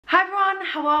Hi everyone,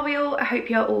 how are we all? I hope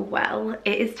you're all well.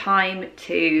 It is time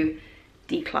to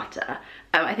declutter.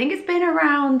 I think it's been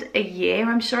around a year.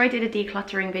 I'm sure I did a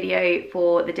decluttering video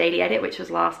for the daily edit, which was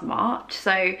last March.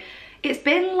 So it's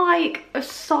been like a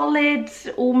solid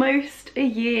almost a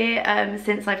year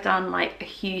since I've done like a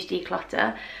huge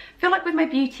declutter. I feel like with my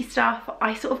beauty stuff,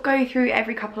 I sort of go through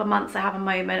every couple of months. I have a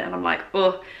moment and I'm like,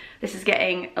 oh, this is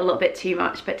getting a little bit too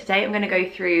much. But today I'm going to go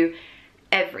through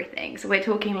everything. So we're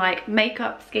talking like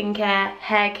makeup, skincare,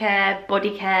 hair care,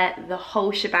 body care, the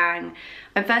whole shebang.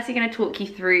 I'm firstly going to talk you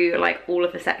through like all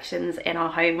of the sections in our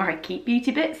home where I keep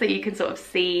beauty bits, so you can sort of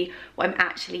see what I'm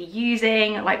actually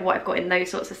using, like what I've got in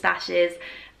those sorts of stashes.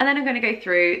 And then I'm going to go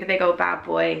through the big old bad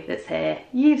boy that's here.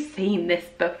 You've seen this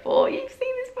before.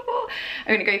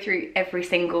 I'm going to go through every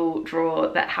single drawer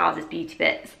that houses beauty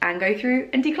bits and go through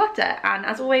and declutter. And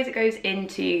as always, it goes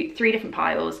into 3 different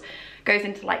piles. Goes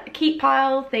into like the keep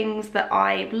pile, things that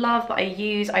I love, that I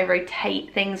use. I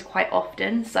rotate things quite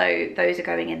often, so those are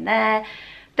going in there.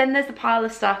 Then there's the pile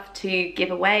of stuff to give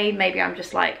away. Maybe I'm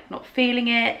just like not feeling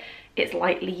it, it's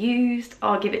lightly used,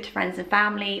 I'll give it to friends and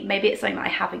family. Maybe it's something that I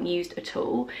haven't used at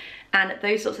all. And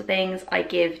those sorts of things I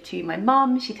give to my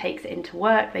mum. She takes it into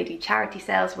work, they do charity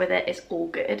sales with it, it's all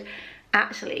good.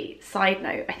 Actually, side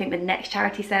note, I think the next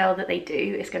charity sale that they do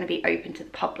is going to be open to the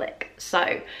public.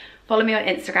 So follow me on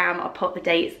Instagram, I'll put the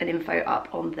dates and info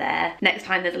up on there. Next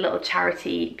time there's a little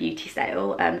charity beauty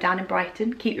sale down in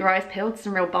Brighton. Keep your eyes peeled,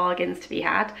 some real bargains to be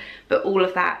had. But all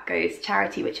of that goes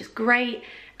charity, which is great.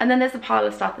 And then there's a pile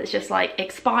of stuff that's just like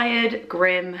expired,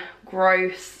 grim,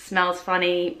 gross, smells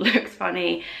funny, looks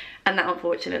funny. And that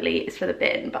unfortunately is for the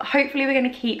bin. But hopefully we're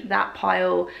going to keep that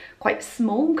pile quite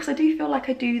small, because I do feel like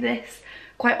I do this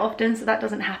quite often, so that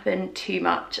doesn't happen too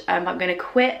much. I'm going to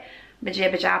quit my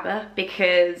jibber jabber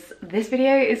because this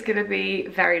video is going to be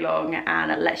very long,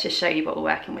 and let's just show you what we're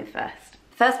working with first.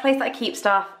 First place that I keep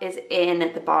stuff is in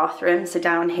the bathroom. So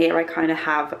down here I kind of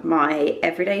have my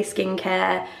everyday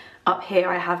skincare. Up here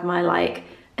I have my like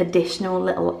additional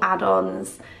little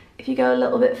add-ons. If you go a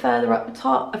little bit further up the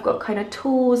top, I've got kind of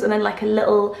tools and then like a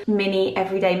little mini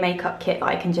everyday makeup kit that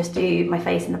I can just do my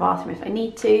face in the bathroom if I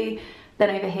need to. Then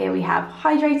over here we have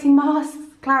hydrating masks,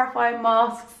 clarifying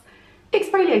masks,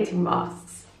 exfoliating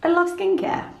masks. I love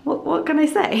skincare. What can I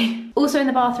say? Also in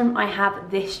the bathroom I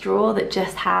have this drawer that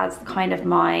just has kind of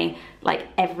my like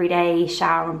everyday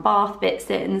shower and bath bits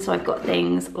in. So I've got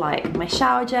things like my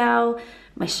shower gel,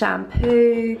 my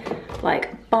shampoo,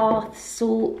 like bath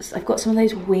salts. I've got some of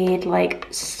those weird like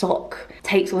sock,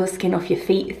 takes all the skin off your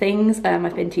feet things.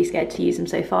 I've been too scared to use them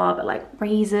so far, but like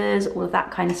razors, all of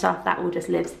that kind of stuff, that all just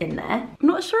lives in there. I'm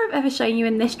not sure I've ever shown you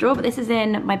in this drawer, but this is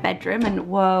in my bedroom, and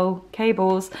whoa,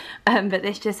 cables. But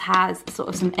this just has sort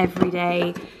of some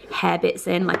everyday hair bits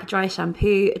in, like a dry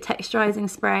shampoo, a texturizing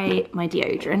spray, my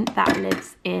deodorant, that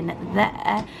lives in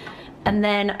there. And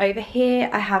then over here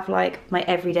I have like my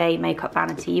everyday makeup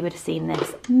vanity. You would have seen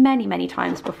this many, many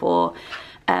times before.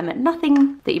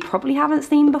 Nothing that you probably haven't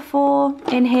seen before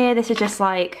in here. This is just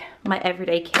like my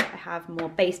everyday kit. I have more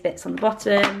base bits on the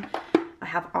bottom. I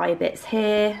have eye bits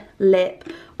here, lip.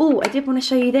 Oh, I did want to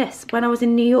show you this. When I was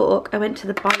in New York, I went to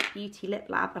the Bite Beauty Lip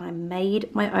Lab and I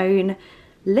made my own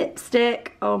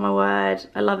lipstick. Oh my word,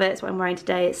 I love it. It's what I'm wearing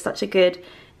today. It's such a good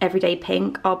everyday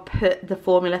pink. I'll put the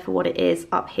formula for what it is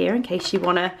up here in case you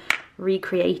want to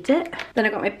recreate it. Then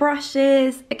I've got my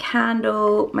brushes, a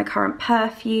candle, my current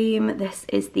perfume. This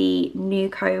is the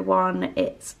Nuco one.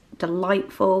 It's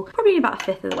delightful. Probably about a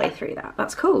fifth of the way through that.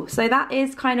 That's cool. So that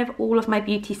is kind of all of my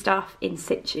beauty stuff in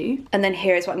situ. And then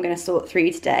here is what I'm going to sort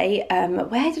through today.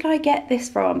 Where did I get this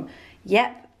from?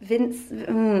 Yep,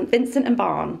 Vincent and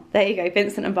Barn. There you go,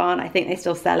 Vincent and Barn. I think they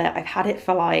still sell it. I've had it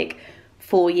for like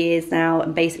 4 years now,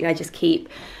 and basically I just keep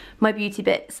my beauty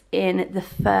bits in the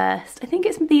first, I think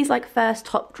it's these like first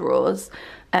top drawers,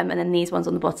 and then these ones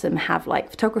on the bottom have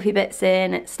like photography bits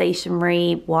in,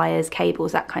 stationery, wires,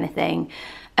 cables, that kind of thing.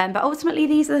 But ultimately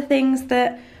these are the things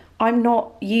that I'm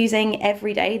not using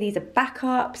every day. These are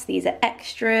backups, these are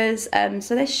extras,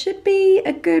 so there should be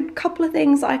a good couple of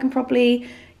things that I can probably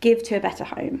give to a better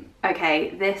home.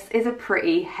 Okay, this is a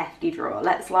pretty hefty drawer.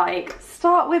 Let's like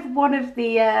start with one of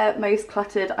the most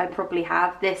cluttered I probably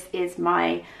have. This is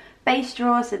my base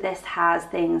drawer. So this has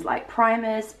things like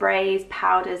primers, sprays,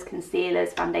 powders,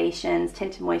 concealers, foundations,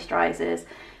 tinted moisturizers.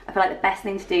 I feel like the best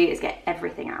thing to do is get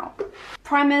everything out.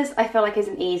 Primers I feel like is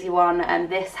an easy one, and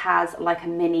this has like a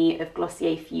mini of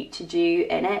Glossier Futuredew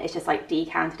in it. It's just like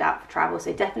decanted out for travel,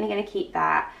 so definitely going to keep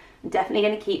that. I'm definitely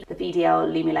going to keep the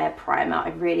VDL Lumi Layer Primer. I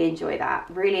really enjoy that.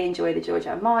 Really enjoy the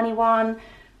Giorgio Armani one.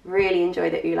 Really enjoy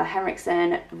the Ulla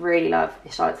Henriksen, really love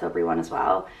the Charlotte Tilbury one as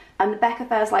well. And the Becca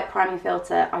First Light Priming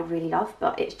Filter I really love,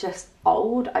 but it's just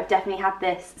old. I've definitely had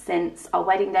this since our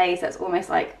wedding days, so it's almost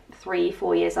like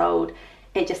 3-4 years old.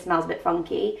 It just smells a bit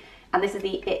funky. And this is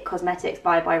the It Cosmetics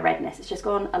Bye Bye Redness. It's just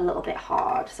gone a little bit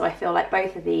hard, so I feel like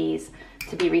both of these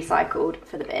to be recycled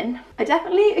for the bin. I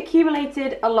definitely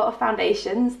accumulated a lot of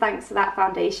foundations thanks to that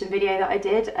foundation video that I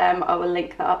did. I will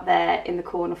link that up there in the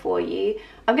corner for you.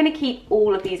 I'm going to keep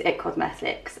all of these It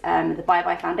Cosmetics, the Bye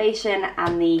Bye Foundation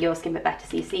and the Your Skin But Better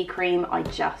CC Cream. I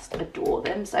just adore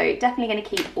them, so definitely going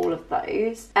to keep all of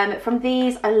those. From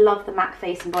these, I love the MAC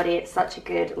Face and Body. It's such a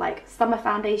good like summer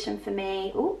foundation for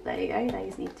me. Oh, there you go,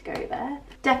 those need to go there.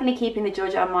 Definitely keeping the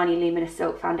Giorgio Armani Luminous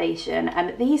Silk Foundation.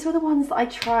 These were the ones that I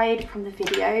tried from the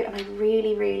video and I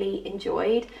really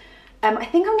enjoyed. I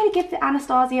think I'm going to give the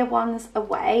Anastasia ones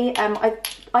away.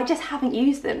 I just haven't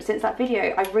used them since that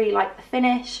video. I really like the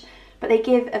finish, but they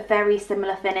give a very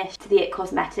similar finish to the It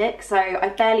Cosmetics, so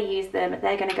I've barely used them.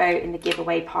 They're going to go in the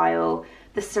giveaway pile.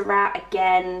 The Surratt,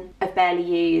 again, I've barely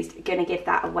used, going to give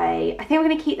that away. I think I'm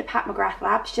going to keep the Pat McGrath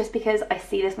Labs just because I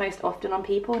see this most often on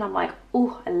people and I'm like,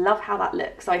 oh, I love how that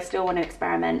looks, so I still want to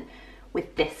experiment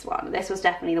with this one. This was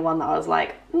definitely the one that I was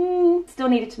like, still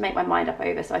needed to make my mind up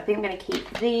over, so I think I'm going to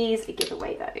keep these and give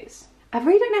away those. I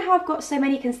really don't know how I've got so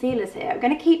many concealers here. I'm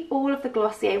going to keep all of the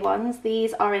Glossier ones.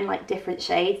 These are in like different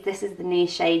shades. This is the new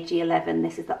shade G11.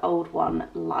 This is the old one,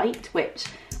 Light, which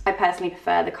I personally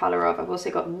prefer the colour of. I've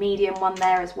also got medium one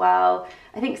there as well.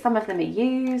 I think some of them are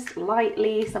used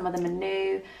lightly, some of them are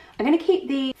new. I'm going to keep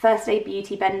the First Aid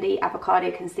Beauty Bendy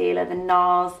Avocado Concealer, the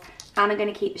NARS, and I'm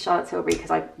going to keep the Charlotte Tilbury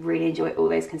because I really enjoy all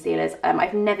those concealers.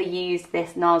 I've never used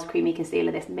this NARS Creamy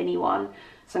Concealer, this mini one,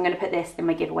 so I'm going to put this in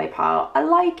my giveaway pile. I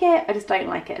like it, I just don't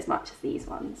like it as much as these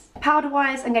ones. Powder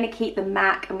wise, I'm going to keep the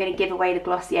MAC. I'm going to give away the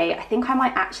Glossier. I think I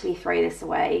might actually throw this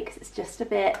away because it's just a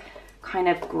bit kind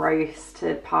of gross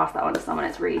to pass that on to someone.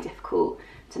 It's really difficult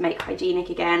to make hygienic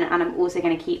again. And I'm also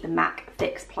going to keep the MAC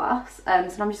Fix Plus. So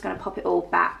I'm just going to pop it all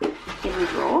back in the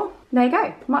drawer. There you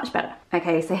go, much better.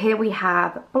 Okay, so here we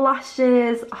have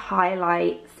blushes,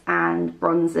 highlights and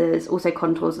bronzers, also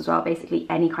contours as well, basically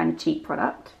any kind of cheap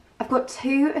product. I've got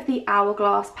two of the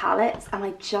Hourglass palettes and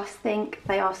I just think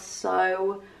they are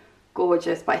so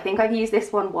gorgeous, but I think I've used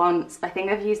this one once. I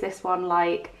think I've used this one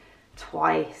like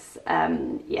twice.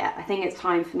 Yeah, I think it's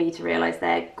time for me to realise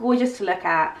they're gorgeous to look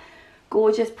at,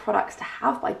 gorgeous products to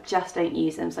have, but I just don't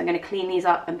use them. So I'm going to clean these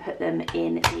up and put them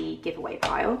in the giveaway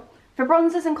pile. For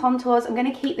bronzers and contours, I'm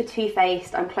going to keep the Too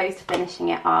Faced. I'm close to finishing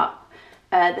it up.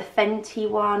 The Fenty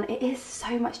one, it is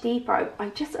so much deeper.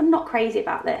 I'm not crazy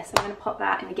about this. I'm going to pop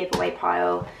that in the giveaway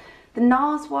pile. The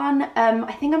NARS one,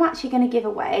 I think I'm actually going to give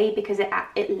away because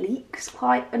it leaks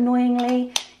quite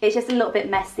annoyingly. It's just a little bit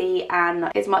messy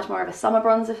and it's much more of a summer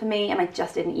bronzer for me, and I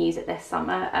just didn't use it this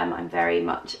summer. I'm very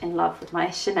much in love with my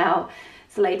Chanel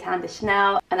Soleil Tan de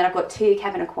Chanel. And then I've got two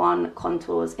Kevyn Aucoin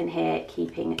contours in here,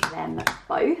 keeping them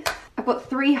both. I've got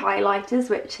three highlighters,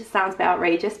 which sounds a bit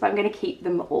outrageous, but I'm going to keep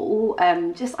them all.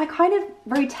 I kind of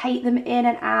rotate them in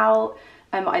and out.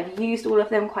 I've used all of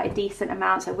them quite a decent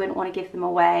amount, so I wouldn't want to give them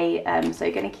away. So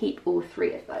I'm going to keep all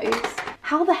three of those.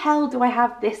 How the hell do I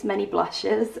have this many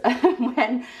blushes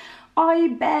when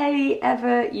I barely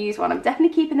ever use one? I'm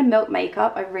definitely keeping the Milk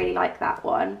Makeup. I really like that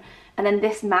one. And then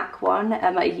this MAC one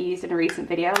I used in a recent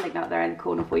video. I'll link that there in the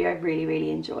corner for you. I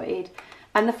really enjoyed.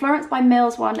 And the Florence by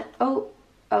Mills one, oh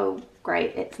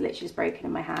great, it's literally just broken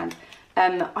in my hand.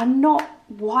 I'm not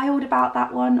wild about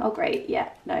that one. Oh great, yeah,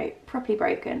 no, properly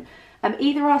broken.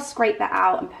 Either I'll scrape that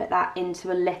out and put that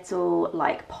into a little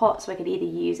like pot so I could either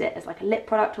use it as like a lip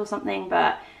product or something,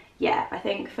 but yeah, I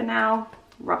think for now,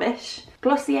 rubbish.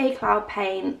 Glossier Cloud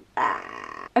Paint,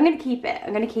 I'm gonna keep it,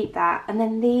 I'm gonna keep that. And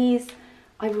then these,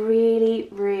 I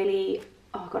really,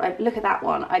 oh god, look at that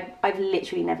one. I've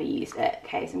literally never used it.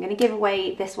 Okay, so I'm gonna give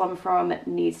away this one from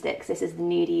Nude Sticks. This is the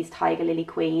Nudies Tiger Lily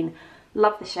Queen.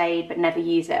 Love the shade, but never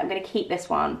use it. I'm gonna keep this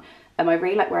one. I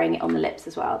really like wearing it on the lips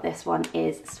as well. This one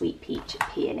is Sweet Peach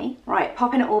Peony. Right,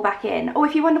 popping it all back in. Oh,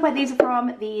 if you wonder where these are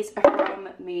from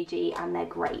Muji, and they're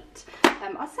great. I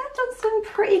said I've done some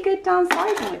pretty good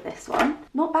downsizing with this one.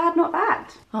 Not bad, not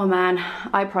bad. Oh man,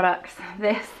 eye products.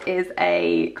 This is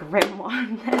a grim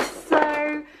one. There's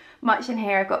so much in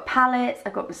here. I've got palettes,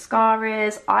 I've got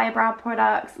mascaras, eyebrow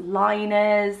products,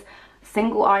 liners,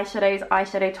 single eyeshadows,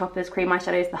 eyeshadow toppers, cream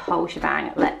eyeshadows, the whole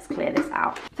shebang. Let's clear this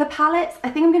out. For palettes, I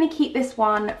think I'm going to keep this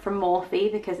one from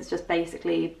Morphe because it's just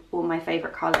basically all my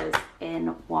favourite colours in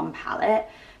one palette.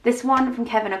 This one from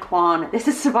Kevin Aquan, this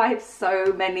has survived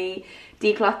so many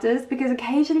declutters because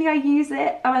occasionally I use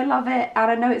it and I love it,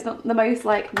 and I know it's not the most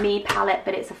like me palette,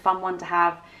 but it's a fun one to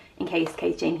have in case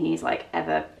Katie Jane Hughes like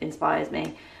ever inspires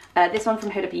me. This one from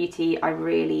Huda Beauty I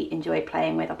really enjoy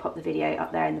playing with. I'll pop the video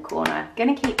up there in the corner.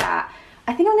 Gonna keep that.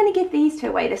 I think I'm gonna give these two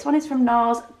away. This one is from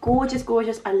NARS, gorgeous,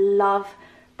 gorgeous. I love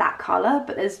that colour,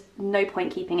 but there's no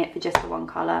point keeping it for just the one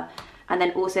colour. And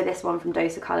then also this one from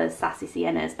Dose of Colours, Sassy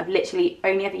Siennas. I've literally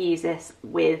only ever used this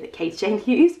with Katie Jane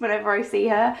Hughes whenever I see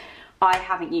her. I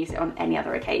haven't used it on any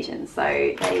other occasion. So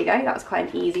there you go, that was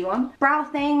quite an easy one. Brow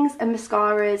things and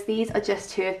mascaras. These are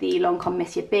just two of the Lancome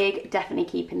Monsieur Big, definitely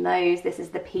keeping those. This is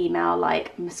the P-Mel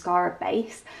like mascara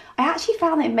base. I actually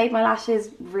found that it made my lashes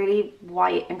really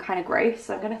white and kind of gross,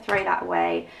 so I'm gonna throw that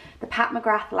away. The Pat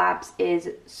McGrath Labs is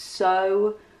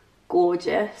so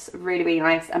gorgeous, really, really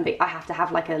nice, and I have to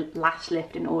have like a lash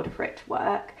lift in order for it to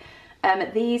work.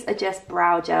 These are just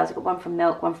brow gels. I've got one from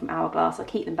Milk, one from Hourglass. I'll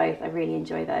keep them both, I really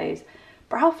enjoy those.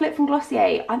 Brow Flip from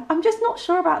Glossier. I'm just not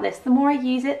sure about this. The more I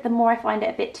use it, the more I find it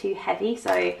a bit too heavy,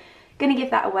 so gonna give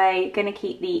that away. Gonna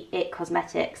keep the It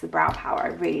Cosmetics, the Brow Power. I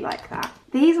really like that.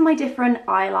 These are my different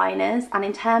eyeliners, and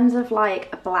in terms of like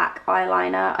a black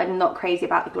eyeliner, I'm not crazy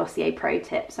about the Glossier Pro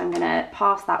Tip, so I'm gonna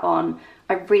pass that on.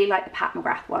 I really like the Pat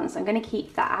McGrath one, so I'm gonna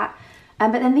keep that.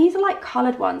 But then these are like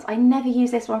coloured ones. I never use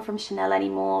this one from Chanel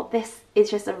anymore. This is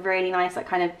just a really nice like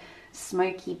kind of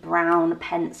smoky brown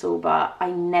pencil, but I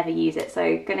never use it,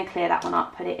 so gonna clear that one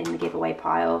up, put it in the giveaway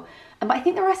pile. But I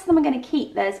think the rest of them I'm gonna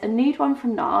keep. There's a nude one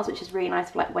from NARS, which is really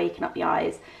nice for like waking up the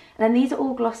eyes. And then these are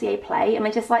all Glossier Play, and I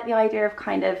just like the idea of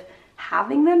kind of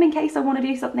having them in case I want to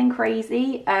do something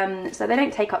crazy. So they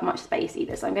don't take up much space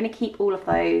either, so I'm going to keep all of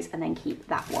those and then keep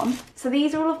that one. So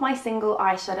these are all of my single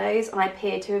eyeshadows, and I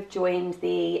appear to have joined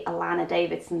the Alana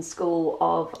Davidson school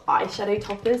of eyeshadow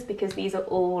toppers because these are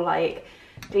all like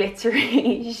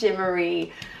glittery,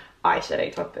 shimmery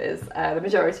eyeshadow toppers, the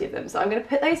majority of them. So I'm going to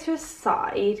put those to a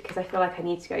side because I feel like I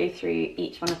need to go through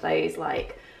each one of those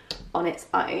like on its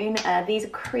own. These are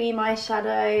cream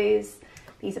eyeshadows.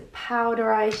 These are powder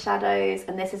eyeshadows,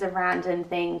 and this is a random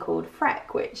thing called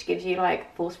Freck, which gives you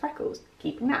like false freckles.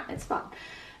 Keeping that, it's fun.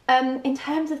 In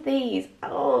terms of these,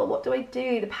 oh, what do I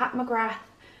do? The Pat McGrath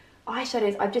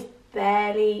eyeshadows, I've just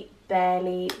barely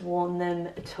worn them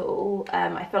at all.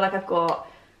 I feel like I've got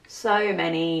so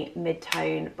many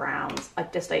mid-tone browns. I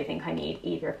just don't think I need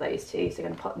either of those two, so I'm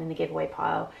gonna put them in the giveaway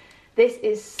pile. This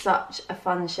is such a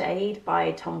fun shade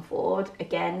by Tom Ford.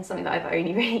 Again, something that I've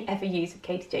only really ever used with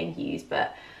Katie Jane Hughes,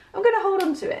 but I'm gonna hold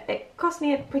on to it. It cost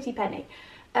me a pretty penny.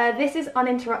 This is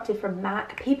Uninterrupted from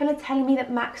MAC. People are telling me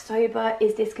that MAC Sober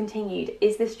is discontinued.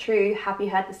 Is this true? Have you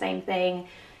heard the same thing?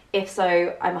 If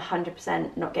so, I'm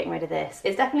 100% not getting rid of this.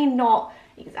 It's definitely not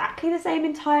exactly the same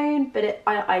in tone, but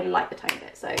I like the tone of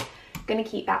it, so I'm gonna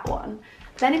keep that one.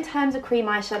 Then in terms of cream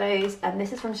eyeshadows, and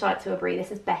this is from Charlotte Tilbury,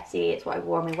 this is Betty, it's what I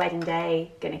wore on my wedding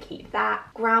day, gonna keep that.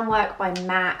 Groundwork by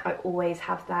MAC, I always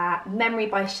have that. Memory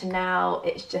by Chanel,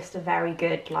 it's just a very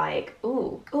good like,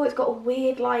 ooh, it's got a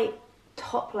weird like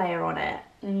top layer on it.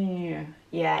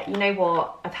 Yeah, you know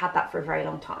what, I've had that for a very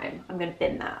long time. I'm gonna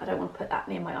bin that, I don't want to put that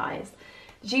near my eyes.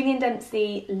 Julian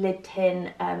Dempsey Lid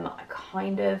Tin, I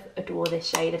kind of adore this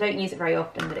shade. I don't use it very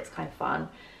often, but it's kind of fun.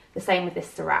 The same with this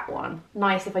Surratt one.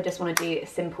 Nice if I just want to do a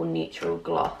simple neutral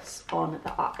gloss on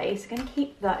the eyes. So I'm going to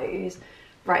keep those.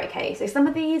 Right, okay, so some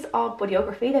of these are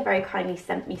Bodyography. They very kindly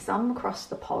sent me some across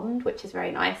the pond, which is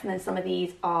very nice. And then some of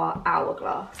these are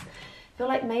Hourglass. I feel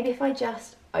like maybe if I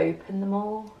just open them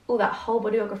all. Oh, that whole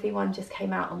Bodyography one just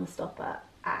came out on the stopper.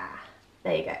 Ah,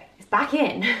 there you go. It's back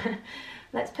in.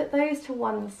 Let's put those to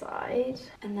one side,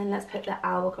 and then let's put the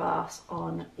Hourglass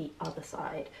on the other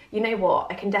side. You know what,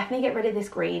 I can definitely get rid of this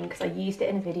green because I used it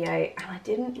in a video and I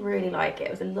didn't really like it.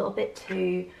 It was a little bit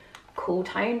too cool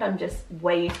toned. I'm just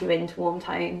way too into warm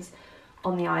tones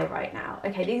on the eye right now.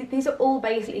 Okay, these are all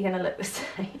basically gonna look the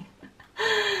same.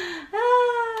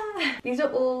 These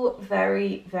are all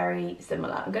very, very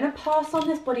similar. I'm gonna pass on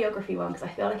this Bodyography one because I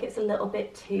feel like it's a little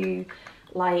bit too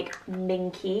like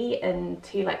minky and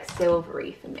too like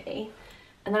silvery for me.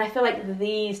 And then I feel like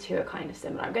these two are kind of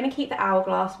similar. I'm going to keep the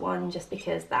Hourglass one just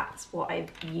because that's what I've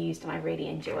used and I really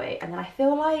enjoy. And then I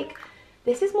feel like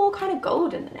this is more kind of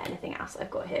golden than anything else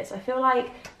I've got here. So I feel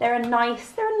like they're a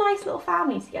nice little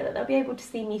family together. They'll be able to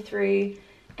see me through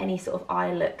any sort of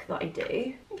eye look that I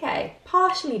do. Okay,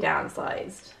 partially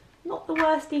downsized. Not the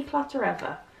worst declutter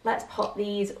ever. Let's pop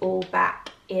these all back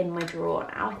in my drawer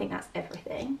now. I think that's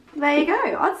everything. There you go.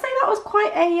 I'd say that was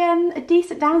quite a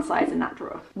decent downsize in that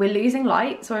drawer. We're losing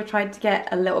light, so I tried to get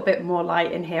a little bit more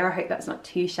light in here. I hope that's not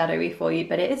too shadowy for you,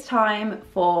 but it is time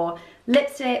for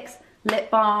lipsticks,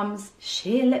 lip balms,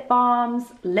 sheer lip balms,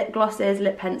 lip glosses,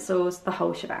 lip pencils, the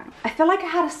whole shebang. I feel like I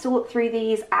had to sort through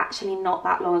these actually not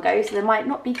that long ago, so there might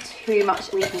not be too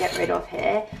much we can get rid of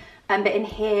here. But in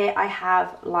here I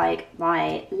have like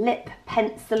my lip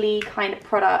pencil-y kind of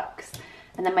products,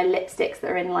 and then my lipsticks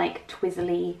that are in like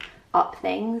twizzly up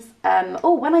things.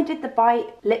 Oh, when I did the Bite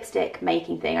lipstick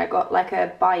making thing, I got like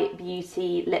a Bite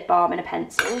Beauty lip balm and a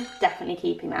pencil. Definitely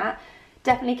keeping that.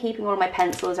 Definitely keeping all of my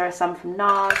pencils. There are some from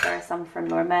NARS, there are some from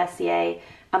Laura Mercier,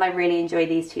 and I really enjoy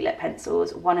these two lip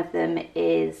pencils. One of them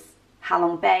is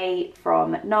Halong Bay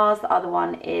from NARS, the other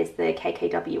one is the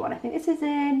KKW one. I think this is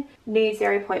in Nude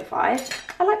 0.5.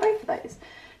 I like both of those.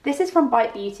 This is from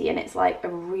Bite Beauty, and it's like a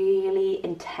really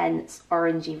intense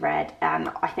orangey red,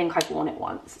 and I think I've worn it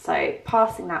once. So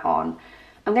passing that on,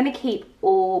 I'm going to keep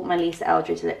all my Lisa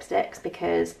Eldridge lipsticks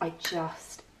because I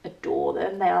just adore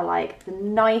them. They are like the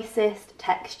nicest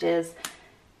textures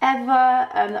ever.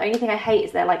 The only thing I hate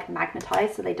is they're like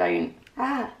magnetized, so they don't do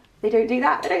that. They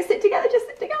don't sit together, just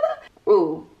sit together.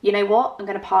 Ooh, you know what? I'm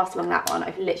going to pass along that one.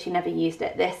 I've literally never used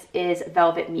it. This is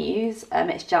Velvet Muse.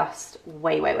 It's just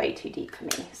way too deep for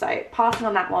me. So passing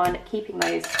on that one, keeping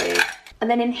those two. And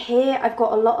then in here, I've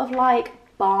got a lot of like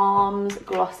balms,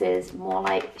 glosses, more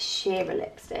like sheerer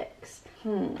lipsticks.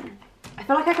 I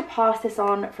feel like I could pass this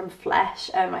on from Flesh.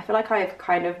 I feel like I've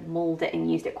kind of mulled it and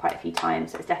used it quite a few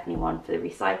times, so it's definitely one for the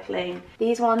recycling.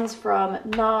 These ones from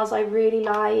NARS I really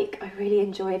like. I really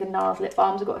enjoy the NARS lip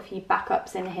balms. I've got a few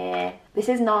backups in here. This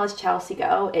is NARS Chelsea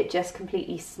Girl. It just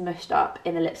completely smushed up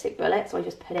in the lipstick bullet, so I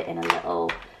just put it in a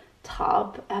little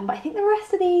tub. But I think the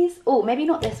rest of these, oh, maybe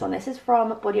not this one. This is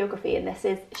from Bodyography, and this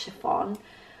is Chiffon.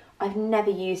 I've never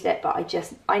used it, but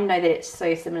I know that it's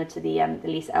so similar to the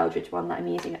Lisa Eldridge one that I'm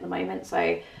using at the moment. So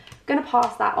I'm gonna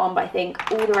pass that on, but I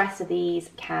think all the rest of these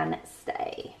can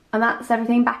stay. And that's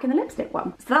everything back in the lipstick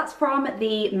one. So that's from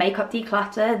the Makeup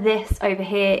Declutter. This over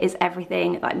here is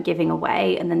everything that I'm giving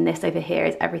away, and then this over here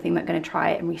is everything that I'm gonna try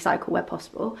and recycle where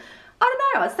possible. I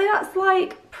don't know, I'd say that's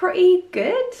like pretty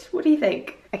good. What do you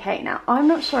think? Okay, now I'm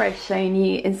not sure I've shown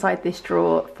you inside this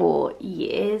drawer for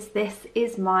years. This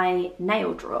is my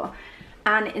nail drawer,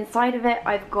 and inside of it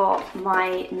I've got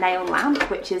my nail lamp,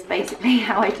 which is basically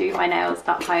how I do my nails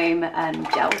at home,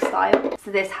 gel style. So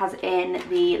this has in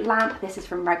the lamp, this is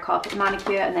from Red Carpet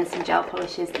Manicure, and then some gel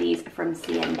polishes. These are from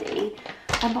CND.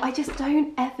 But I just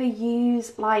don't ever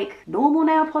use like normal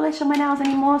nail polish on my nails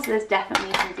anymore, so there's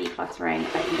definitely some decluttering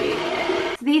I can do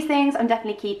here. So these things I'm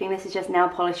definitely keeping. This is just nail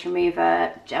polish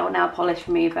remover, gel nail polish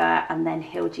remover, and then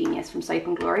Heal Genius from Soap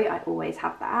and Glory. I always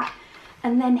have that.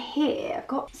 And then here I've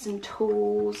got some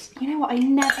tools. You know what, I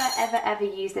never ever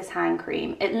use this hand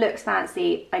cream. It looks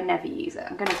fancy, I never use it.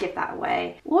 I'm gonna give that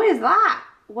away. What is that?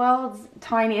 World's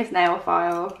tiniest nail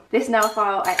file. This nail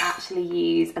file I actually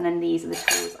use, and then these are the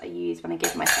tools I use when I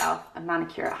give myself a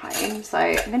manicure at home. So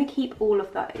I'm gonna keep all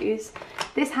of those.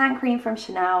 This hand cream from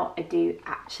Chanel I do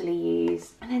actually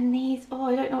use. And then these, oh,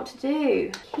 I don't know what to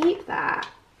do. Keep that.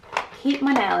 Keep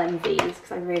my nail envies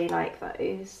because I really like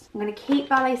those. I'm going to keep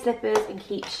ballet slippers and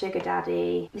keep Sugar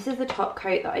Daddy. This is the top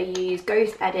coat that I use.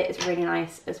 Ghost Edit is really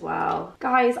nice as well.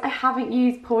 Guys, I haven't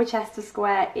used Porchester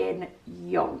Square in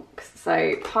yonks,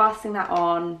 so passing that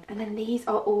on. And then these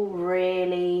are all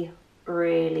really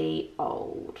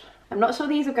old. I'm not sure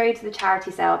these will go to the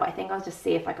charity sale, but I think I'll just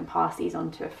see if I can pass these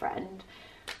on to a friend.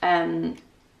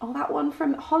 Oh, that one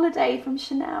from Holiday from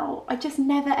Chanel. I just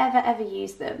never ever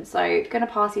use them, so gonna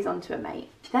pass these on to a mate.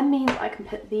 Which then means I can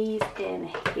put these in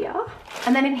here.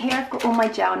 And then in here I've got all my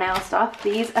gel nail stuff.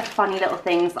 These are funny little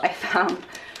things that I found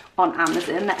on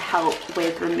Amazon that help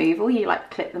with removal. You like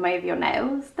clip them over your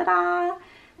nails, ta-da!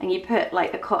 And you put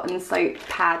like the cotton soap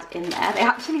pad in there. They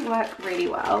actually work really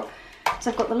well.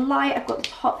 So I've got the light, I've got the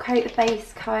top coat, the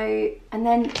base coat, and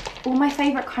then all my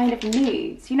favourite kind of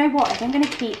nudes. You know what, I think I'm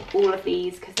going to keep all of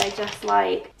these because they're just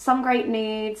like some great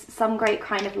nudes, some great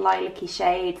kind of lilac-y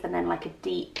shades, and then like a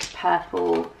deep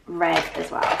purple red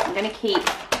as well. So I'm going to keep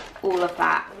all of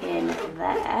that in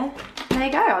there. There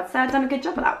you go, I'd say I've done a good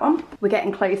job of that one. We're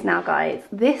getting close now, guys.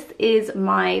 This is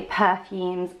my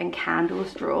perfumes and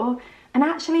candles drawer. And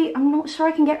actually, I'm not sure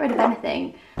I can get rid of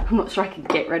anything. I'm not sure I can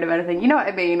get rid of anything, you know what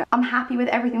I mean? I'm happy with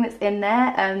everything that's in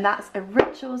there. That's a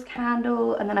Rituals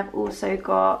candle, and then I've also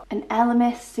got an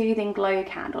Elemis Soothing Glow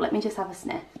candle. Let me just have a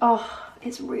sniff. Oh,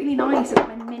 it's really nice. I've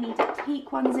got my mini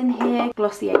Diptyque ones in here.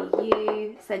 Glossier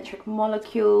U, Centric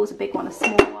Molecules, a big one, a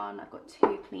small one. I've got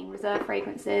two Clean Reserve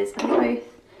fragrances, and they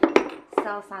both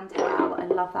Cell Santal, I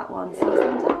love that one. Cell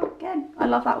Santal, again, I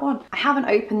love that one. I haven't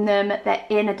opened them, they're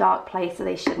in a dark place so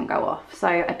they shouldn't go off. So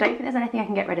I don't think there's anything I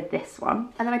can get rid of this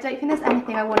one. And then I don't think there's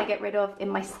anything I want to get rid of in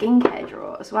my skincare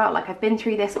drawer as well. Like, I've been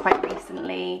through this quite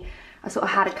recently. I sort of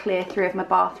had a clear through of my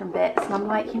bathroom bits and I'm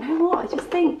like, you know what, I just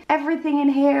think everything in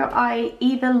here I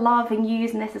either love and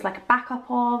use and this is like a backup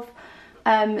of.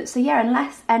 So yeah,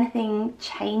 unless anything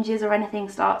changes or anything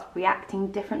starts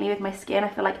reacting differently with my skin, I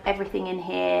feel like everything in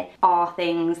here are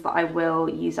things that I will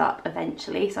use up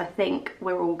eventually. So I think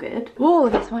we're all good. Oh,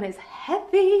 this one is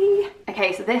heavy.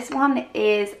 Okay, so this one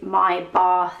is my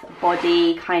bath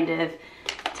body kind of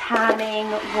tanning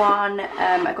one.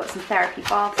 I've got some therapy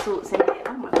bath salts in here.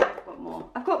 Oh my God,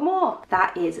 I've got more.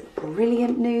 That is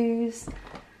brilliant news.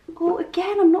 Oh,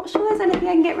 again, I'm not sure there's anything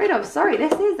I can get rid of. Sorry,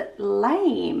 this is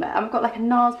lame. I've got like a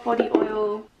NARS body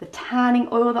oil, the tanning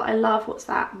oil that I love. What's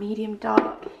that? Medium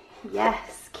dark.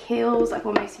 Yes, Kills. I've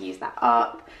almost used that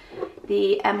up.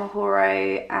 The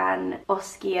Emahoro and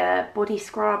Oskia body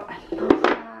scrub. I love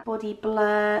that. Body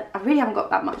blur. I really haven't got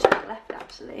that much left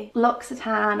actually.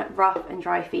 L'Occitane Rough and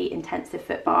Dry Feet Intensive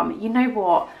Foot Balm. You know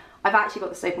what? I've actually got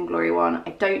the Soap and Glory one.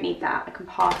 I don't need that. I can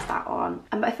pass that on.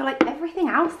 But I feel like everything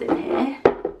else in here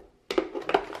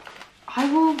I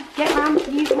will get around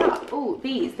to using up. Oh,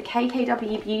 these, the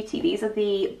KKW Beauty. These are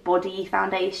the body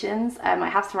foundations. I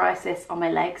have psoriasis on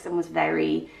my legs and was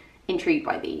very intrigued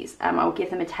by these. I will give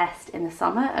them a test in the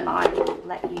summer and I will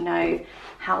let you know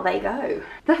how they go.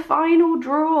 The final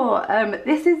drawer.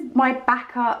 This is my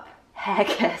backup hair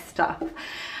care stuff,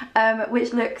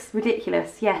 which looks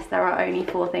ridiculous. Yes, there are only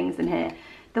 4 things in here.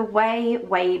 The Way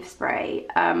Wave Spray.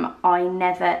 I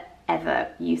never ever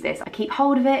use this. I keep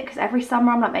hold of it because every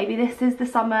summer I'm like, maybe this is the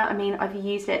summer. I mean, I've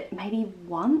used it maybe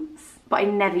once, but I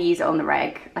never use it on the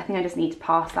reg. I think I just need to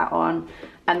pass that on.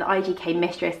 And the IGK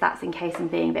Mistress, that's in case I'm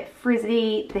being a bit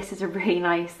frizzy. This is a really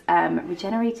nice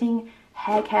regenerating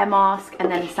hair care mask.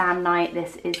 And then Sand Night,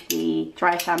 this is the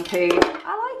dry shampoo.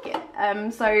 I like it.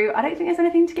 So I don't think there's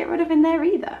anything to get rid of in there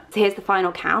either. So here's the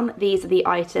final count. These are the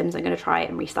items I'm going to try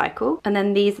and recycle. And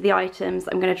then these are the items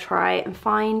I'm going to try and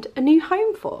find a new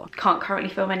home for. Can't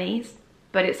currently feel my knees,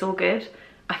 but it's all good.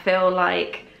 I feel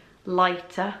like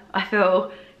lighter. I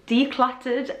feel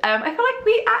decluttered. I feel like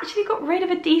we actually got rid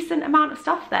of a decent amount of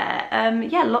stuff there.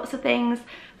 Yeah, lots of things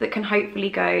that can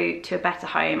hopefully go to a better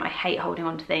home. I hate holding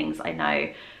on to things, I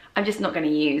know. I'm just not going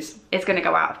to use. It's going to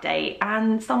go out of date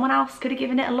and someone else could have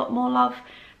given it a lot more love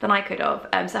than I could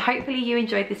have. So hopefully you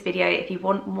enjoyed this video. If you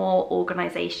want more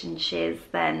organisation shiz,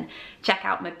 then check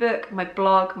out my book, my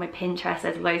blog, my Pinterest.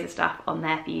 There's loads of stuff on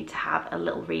there for you to have a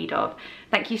little read of.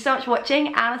 Thank you so much for watching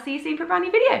and I'll see you soon for a brand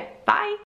new video. Bye!